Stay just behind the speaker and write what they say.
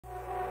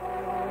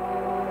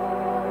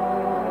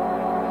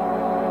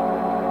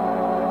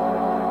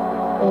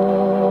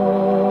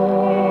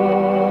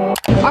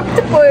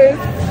octopus.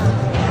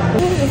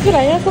 It's good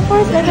idea so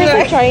far. It's my first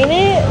time trying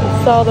it,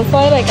 so that's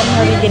why like I'm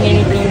hardly getting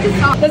anything.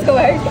 Let's go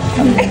back.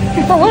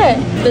 For what?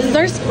 This is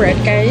our spread,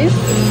 guys.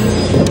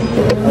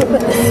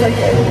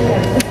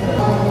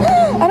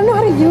 I don't know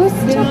how to use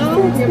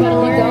chopsticks. You're about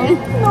to learn.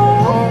 No.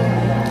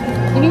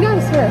 You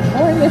gotta swear.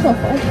 Oh, it's so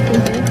fun.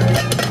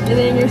 And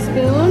then your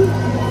spoon.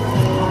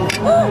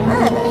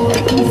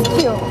 It's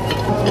cute.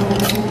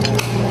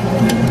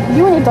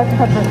 You want your Dr.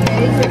 Pepper?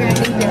 Okay, so you're gonna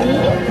take it.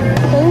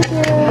 Thank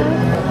you.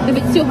 If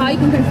it's too hot, you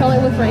can control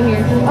it with right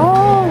here.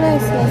 Oh,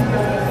 nice.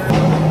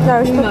 Yeah,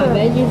 we should Put put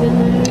veggies in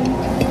there.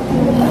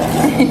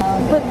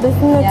 Put this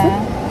in there too?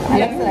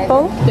 Yeah.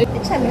 Both?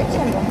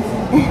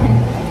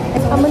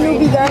 I'm a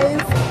newbie, guys.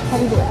 How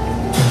do you do it?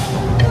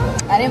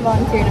 I didn't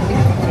volunteer to be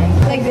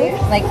like this.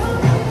 Like.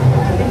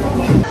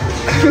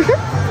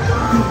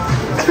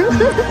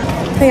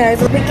 Hey guys,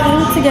 we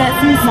came to get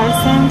some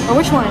salsa. Or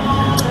which one? I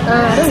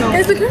don't know.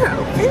 It's a girl.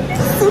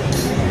 It's so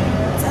cute.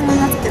 And then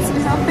let's get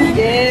some outfit.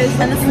 Yes.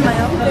 And this is my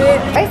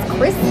outfit. It's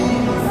crispy.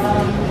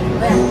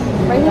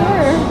 Right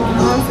here.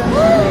 Awesome.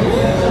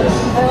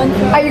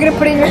 Are you gonna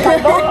put it in your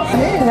combo?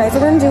 Hey guys,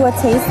 we're gonna do a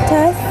taste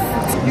test.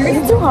 Is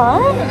it too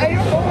hot? I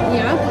don't know.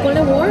 Yeah, put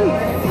it warm.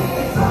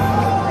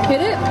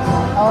 Hit it.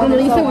 Oh, And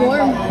release it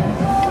warm.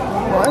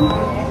 Warm?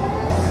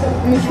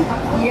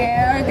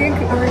 Yeah, I think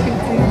we're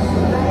confused.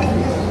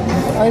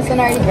 Oh, this one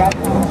already dropped.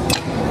 Is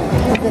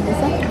it this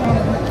one?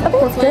 I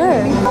think it's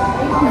good.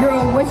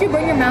 Girl, once you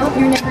burn your mouth,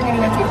 you're never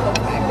getting a taste bud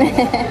back.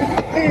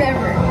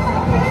 Never.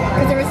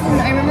 Because there was some,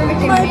 I remember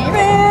making My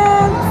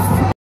pants.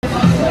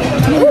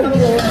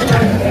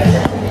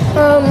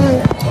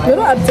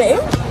 Little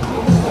update.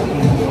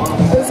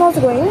 This is how it's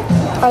going.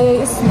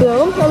 I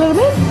spilled a little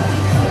bit.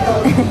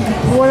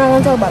 We're not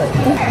gonna talk about it.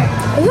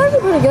 It's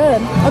actually pretty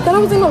good. I thought I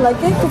was gonna like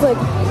it because like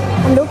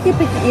I'm no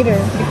picky eater.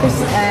 Because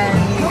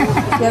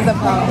he has a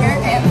problem.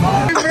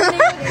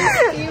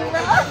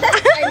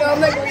 I know, I'm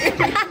like,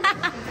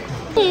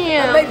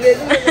 Yeah.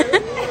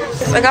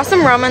 I got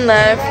some ramen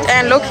left,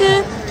 and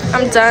low-key,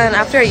 I'm done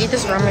after I eat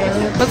this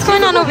ramen. What's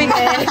going on over here?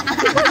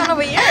 What's going on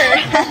over here?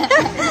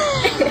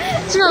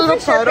 It's a little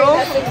photo.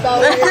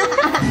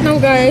 No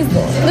guys,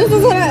 this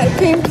is what I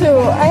came to.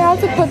 I have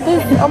to put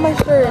this on my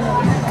shirt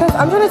because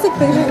I'm trying to take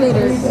pictures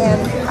later,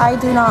 and I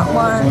do not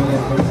want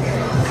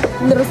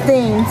little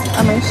stains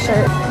on my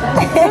shirt.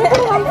 Let me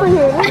put one for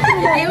you.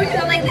 I always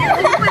feel like that.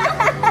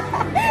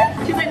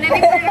 She's like, let me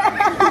put it on.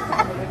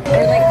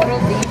 Or like little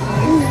babies.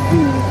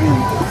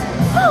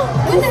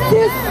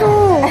 This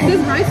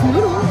This rice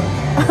noodle.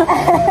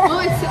 Oh,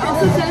 it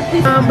also says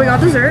please. we got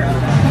dessert.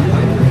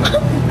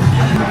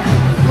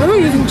 We're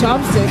using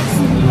chopsticks.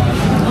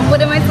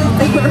 What am I supposed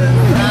to do?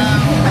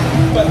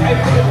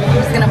 I'm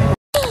just gonna.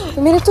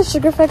 We made it to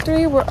Sugar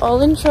Factory. We're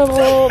all in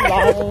trouble.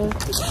 Bye.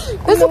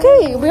 It's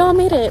okay. We all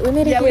made it. We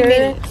made it here. We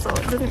made it. So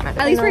it doesn't matter.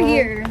 At least we're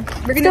here.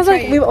 We're gonna Because try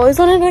like it. we've always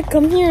wanted to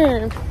come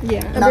here.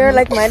 Yeah. And we were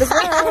like, might as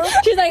well.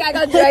 She's like, I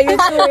got dragged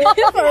into it.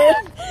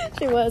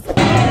 She was.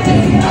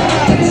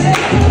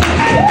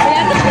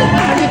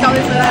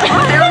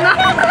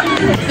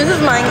 This is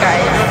mine,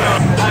 guys.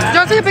 Do you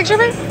want to take a picture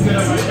of it?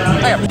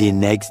 The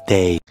next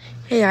day.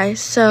 Hey guys,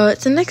 so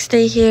it's the next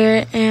day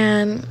here,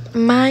 and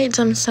my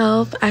dumb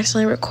self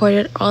accidentally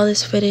recorded all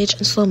this footage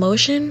in slow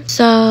motion.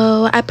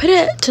 So I put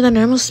it to the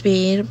normal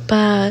speed,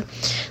 but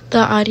the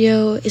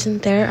audio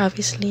isn't there,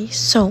 obviously.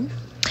 So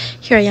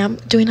here I am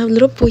doing a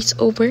little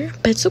voiceover,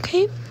 but it's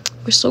okay.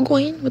 We're still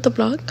going with the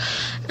vlog.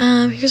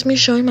 Here's me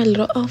showing my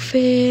little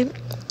outfit.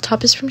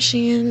 Top is from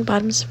Shein,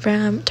 bottoms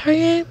from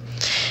Target,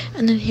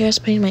 and then here's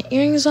putting my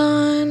earrings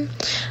on.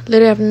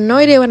 Literally, I have no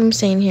idea what I'm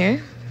saying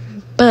here,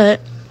 but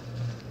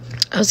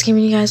I was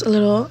giving you guys a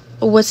little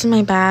what's in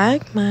my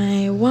bag,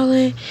 my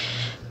wallet,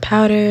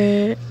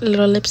 powder,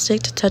 little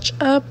lipstick to touch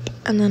up,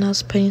 and then I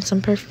was putting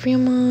some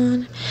perfume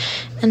on.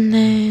 And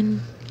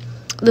then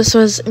this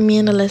was me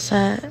and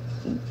Alyssa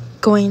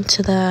going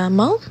to the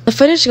mall. The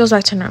footage goes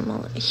back to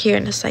normal here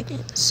in a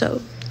second,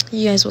 so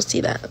you guys will see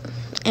that.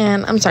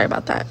 And I'm sorry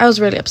about that. I was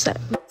really upset.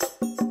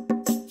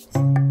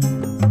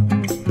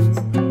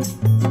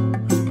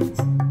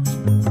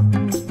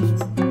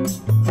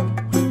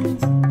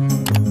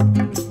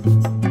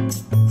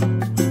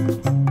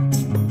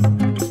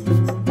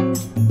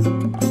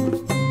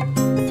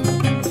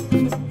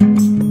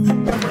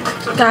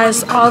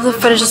 Guys, all the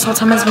footage this whole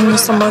time has been in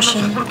slow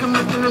motion. I'm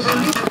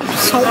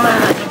so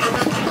mad.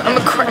 I'm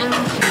crying.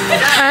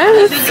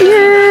 It's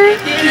here.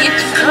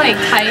 It's like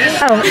tight.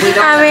 Oh, a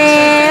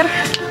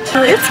ver.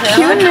 Oh, it's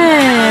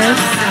cuteness.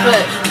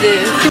 But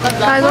this.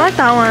 I like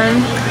that one.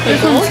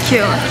 This one's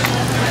cute.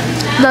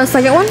 The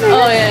second one?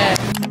 Oh yeah.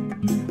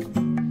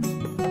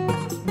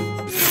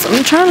 So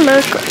I'm trying to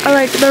look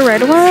like the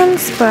red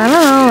ones, but I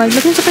don't know. Like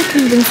nothing's super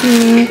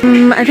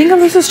convincing me. I think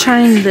Alyssa's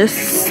trying this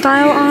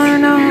style on right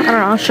now. I don't know.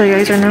 I'll show you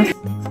guys right now.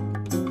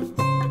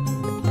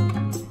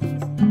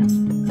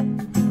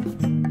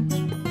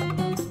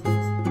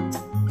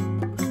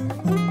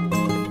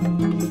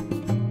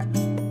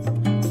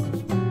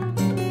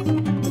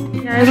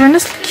 Guys, we're in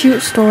this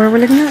cute store. We're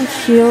looking at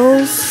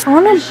heels. I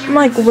want to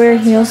like wear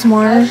heels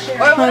more.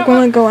 Like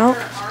when we go out.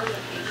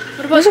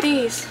 What about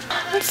these?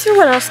 Let's see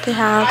what else they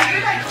have.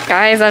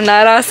 Guys, I'm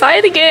not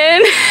outside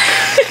again.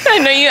 I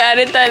know you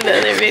added that in the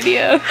other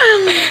video.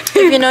 If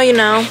you know, you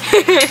know.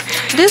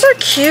 These are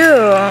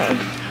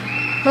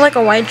cute. With like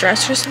a white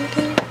dress or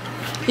something.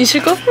 You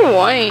should go for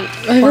white.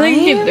 I feel like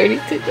you get dirty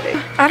today.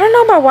 I don't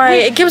know about white.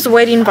 It gives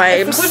wedding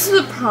vibes. What's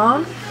the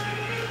prom?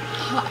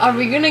 Are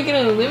we gonna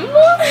get a limo?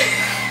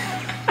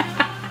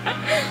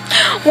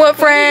 What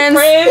friends?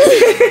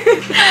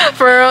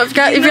 For real, if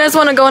you guys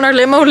want to go in our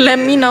limo, let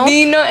me know. Do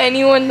you know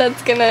anyone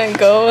that's gonna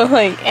go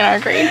like in our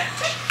grade?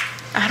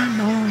 I don't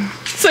know.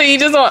 So you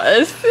just want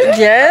us?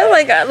 Yeah,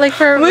 like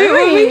for Wait,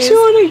 what makes you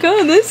want to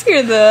go this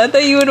year though? I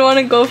thought you would want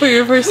to go for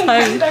your first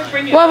time.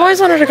 Well, I've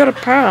always wanted to go to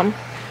prom.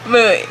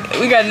 But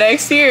we got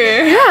next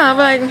year. Yeah,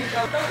 but like,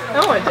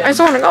 I just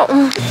want to go.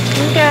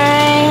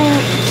 Okay.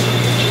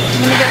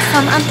 I'm gonna get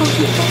some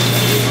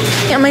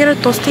antojitos. I'm gonna get a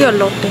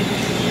𝒸𝓃𝓃𝓉.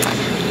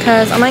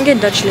 Because I'm gonna get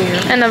Dutch later.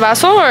 And the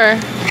vaso or? No,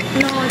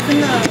 it's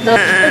in the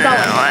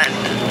one.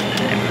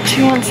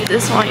 She wants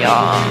this one,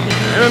 y'all.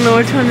 I don't know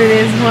which one it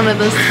is. One of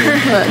those two.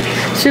 But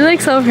she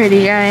looks so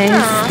pretty, guys.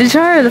 Yeah. Did you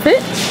show her the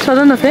fit? Show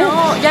them the fit?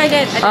 No, yeah, I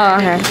did. Oh,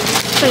 okay.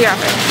 So your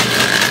outfit.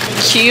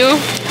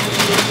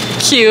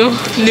 Cute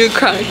new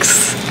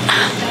Crocs.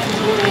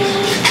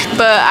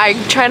 But I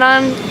tried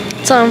on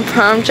some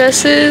prom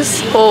dresses,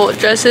 whole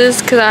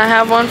dresses, because I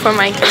have one for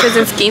my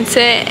cousin's 15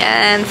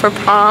 and for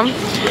prom.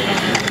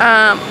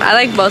 I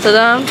like both of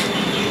them.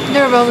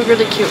 They were both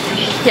really cute.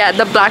 Yeah,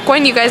 the black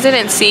one you guys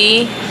didn't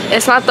see.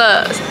 It's not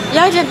the...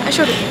 Yeah, I did. I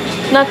showed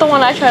it. Not the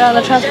one I tried on,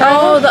 the transparent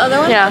Oh, one? the other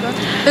one? Yeah.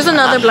 There's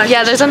another black.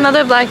 Yeah, there's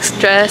another black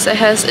dress.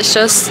 It's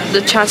just the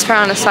transfer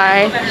on the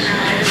side.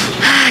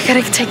 I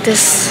gotta take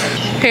this.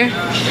 Here.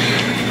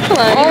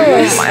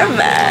 Oh, my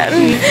bad.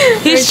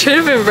 He's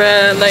tripping,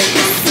 bro. Like,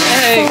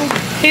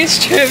 he's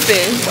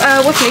tripping.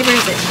 What flavor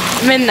is it?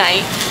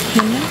 Midnight.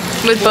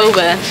 With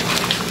boba.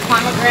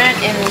 Pomegranate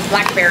and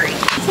blackberry.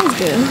 Sounds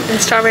good. And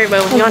strawberry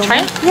boba. You wanna try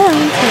it? Yeah, I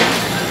want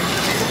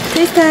to.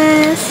 Taste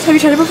test. Have you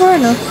tried it before or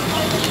no?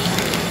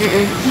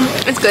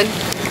 It's good.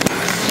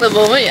 The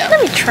boba, yeah.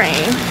 Let me try.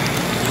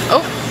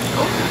 Oh.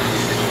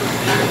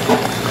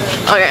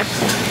 Okay.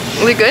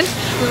 Is it good?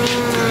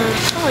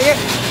 Oh, yeah.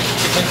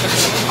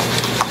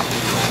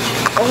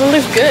 Oh, it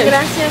looks good.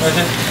 Gracias.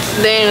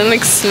 Damn, it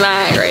looks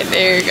smack right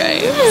there,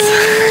 guys.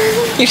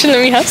 You should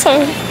let me have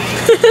some.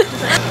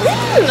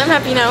 I'm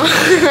happy now.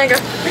 I go.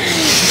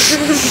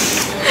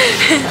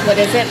 What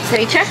is it?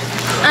 Ceviche?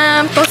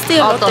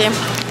 𝒸𝓃𝓃𝓉.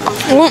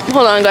 Oh,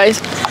 hold on, guys.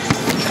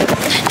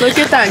 Look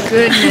at that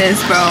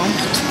goodness, bro.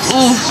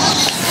 Ooh.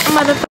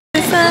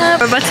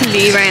 We're about to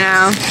leave right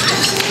now.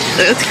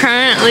 It's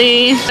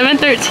currently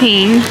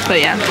 7:13, but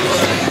yeah.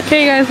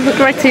 Okay, guys, we'll get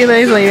back to you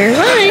guys later.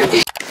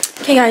 Bye.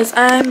 Okay, guys,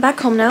 I'm back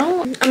home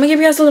now. I'm gonna give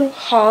you guys a little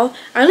haul.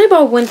 I only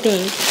bought one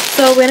thing,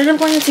 so we ended up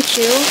going to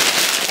Q.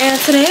 And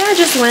today I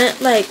just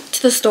went like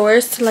to the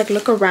stores to like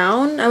look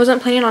around. I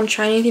wasn't planning on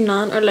trying anything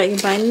on or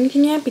like buying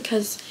anything yet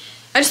because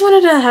I just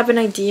wanted to have an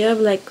idea of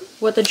like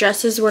what the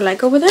dresses were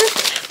like over there.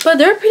 But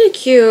they're pretty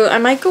cute. I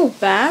might go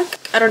back.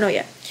 I don't know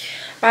yet.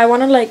 But I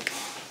want to like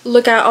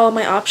look at all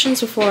my options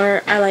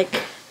before I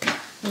like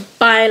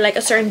buy like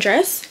a certain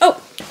dress.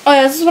 Oh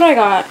yeah, this is what I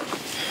got.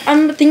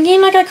 I'm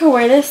thinking like I could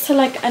wear this to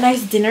like a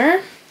nice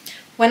dinner.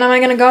 When am I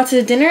gonna go out to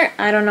the dinner?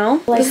 I don't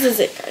know. Like, this is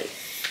it, guys.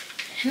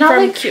 Not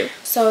from like Q.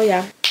 So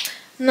yeah,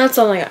 and that's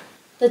all I got.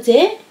 That's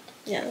it?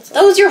 Yeah, that's all.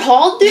 That was your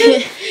haul,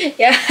 dude?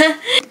 Yeah.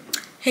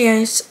 Hey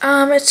guys,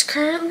 it's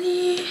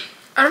currently,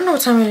 I don't know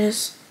what time it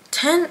is.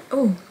 10.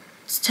 Oh,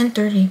 it's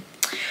 10:30.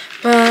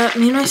 But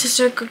me and my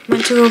sister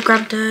went to go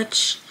grab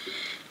Dutch.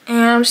 And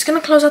I'm just gonna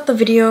close out the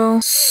video.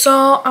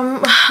 So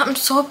I'm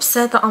so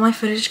upset that all my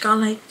footage got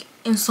like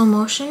in slow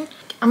motion.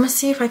 I'm gonna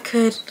see if I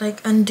could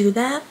like undo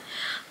that.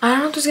 I don't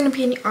know if there's gonna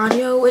be any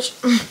audio, which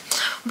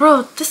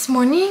bro, this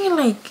morning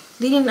like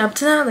leading up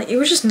to that, like it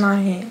was just not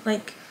it.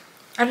 Like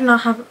I did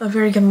not have a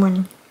very good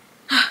morning.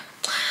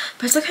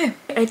 But it's okay.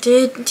 I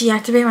did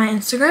deactivate my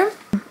Instagram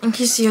in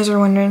case you guys were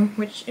wondering,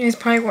 which you guys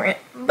probably weren't,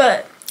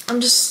 but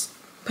I'm just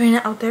putting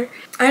it out there.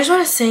 I just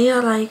want to say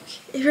that like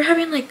if you're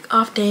having like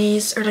off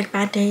days or like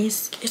bad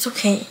days, it's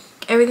okay.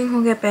 Everything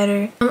will get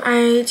better.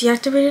 I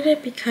deactivated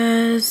it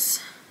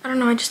because I don't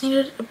know, I just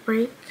needed a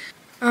break.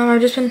 I've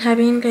just been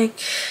having like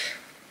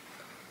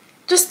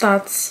just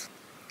thoughts.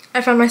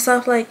 I found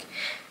myself like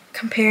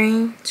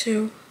comparing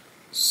to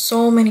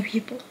so many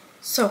people.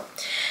 So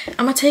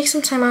I'm gonna take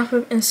some time off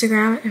of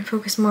Instagram and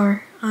focus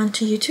more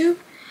onto YouTube,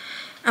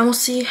 and we'll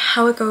see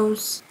how it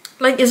goes.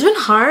 Like it's been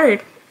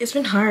hard. It's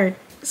been hard.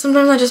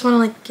 Sometimes I just want to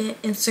like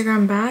get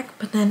Instagram back,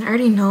 but then I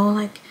already know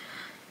like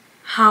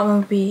how it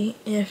would be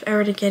if I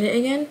were to get it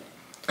again,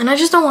 and I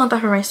just don't want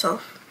that for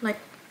myself. Like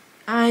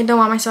I don't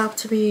want myself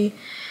to be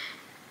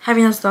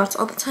having those thoughts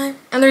all the time.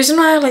 And the reason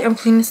why like I'm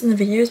putting this in the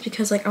video is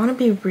because like I want to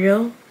be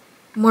real,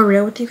 more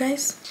real with you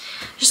guys.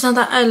 Just know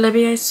that I love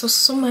you guys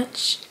so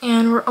much,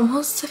 and we're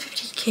almost to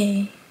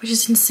 50K, which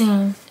is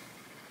insane.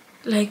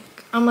 Like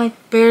I'm like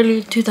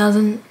barely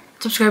 2,000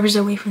 subscribers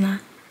away from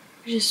that,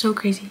 which is so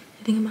crazy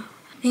to think about.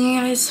 Thank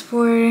you guys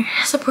for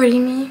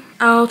supporting me.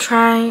 I'll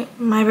try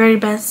my very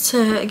best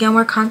to get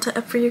more content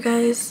up for you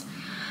guys.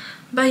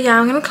 But yeah,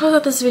 I'm gonna close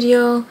out this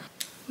video.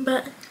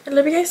 But I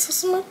love you guys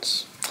so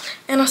much.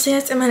 And I'll see you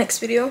guys in my next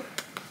video.